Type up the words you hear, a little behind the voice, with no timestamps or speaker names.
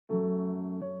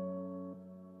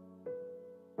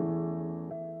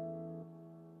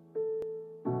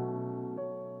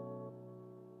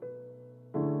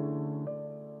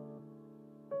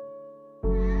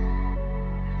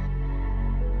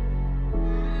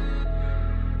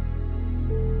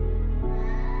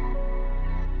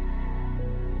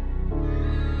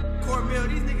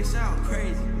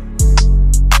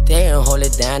didn't hold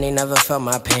it down, they never felt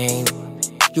my pain.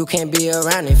 You can't be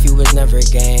around if you was never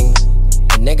gang.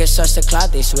 The niggas such the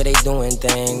clout, they swear they doing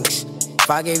things. If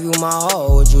I gave you my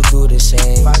all, would you do the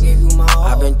same?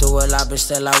 I've been through a lot, but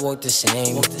still I walk the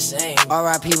same.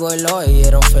 R.I.P. boy Lloyd,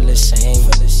 yeah, don't feel the same.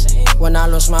 When I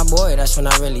lost my boy, that's when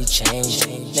I really changed.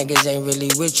 Niggas ain't really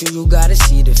with you, you gotta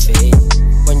see the fate.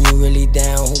 When you really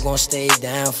down, who gon' stay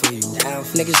down for you?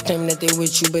 Niggas claim that they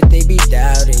with you, but they be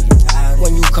doubting you.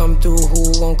 When you come through,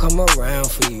 who gon' come around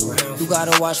for you? You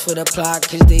gotta watch for the plot,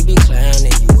 cause they be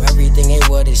clowning you. Everything ain't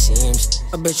what it seems.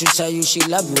 A bitch will tell you she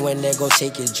love you and they go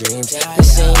take your dreams. The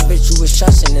same bitch you was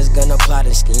trusting is gonna plot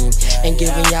and scheme. Ain't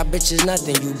giving y'all bitches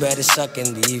nothing, you better suck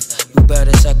and leave. You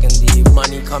better suck and leave.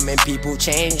 Money coming, people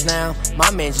change now.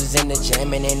 My mans was in the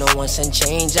gym and ain't no one send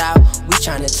change out. We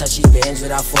tryna touch these bands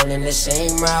without falling the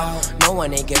same route. No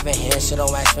one ain't giving hands, so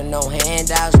don't ask for no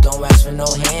handouts. Don't ask for no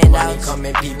handouts.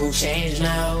 Money coming, people change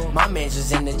now. My mans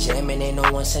was in the gym and ain't no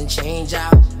one send change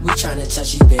out. We tryna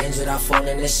touch these bands without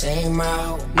falling the same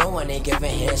route. No one ain't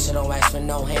giving hands, so don't ask for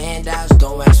no handouts.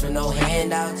 Don't ask for no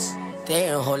handouts. They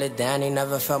didn't hold it down, they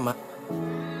never felt my.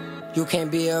 You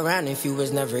can't be around if you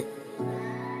was never.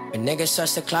 When niggas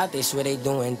such the clout, they swear they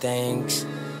doing things.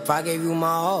 If I gave you my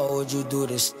all, would you do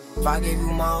this? If I gave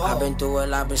you my all, I've been through a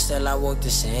lot, but still I walk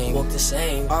the same.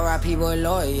 R.I.P. boy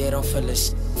Lloyd, yeah, don't feel the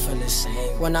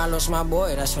same. When I lost my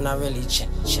boy, that's when I really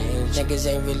changed. Niggas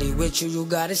ain't really with you, you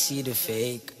gotta see the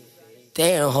fake.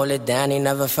 They didn't hold it down, they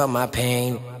never felt my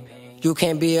pain. You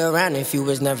can't be around if you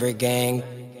was never gang.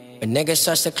 When niggas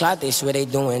such the clout, they swear they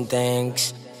doing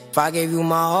things. If I gave you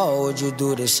my all, would you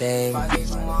do the same?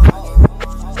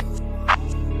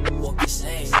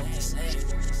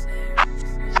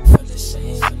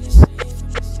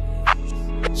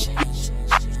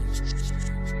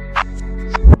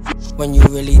 When you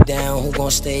really down, who gon'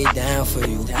 stay down for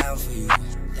you?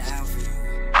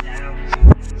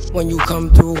 When you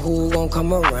come through, who gon'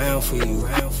 come around for you?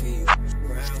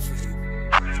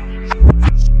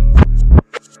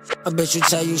 A bitch will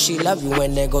tell you she love you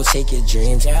and then go take your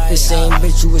dreams. The same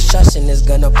bitch you was trusting is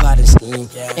gonna plot and scheme.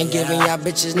 Ain't giving y'all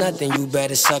bitches nothing, you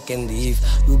better suck and leave.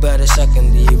 You better suck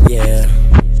and leave, yeah.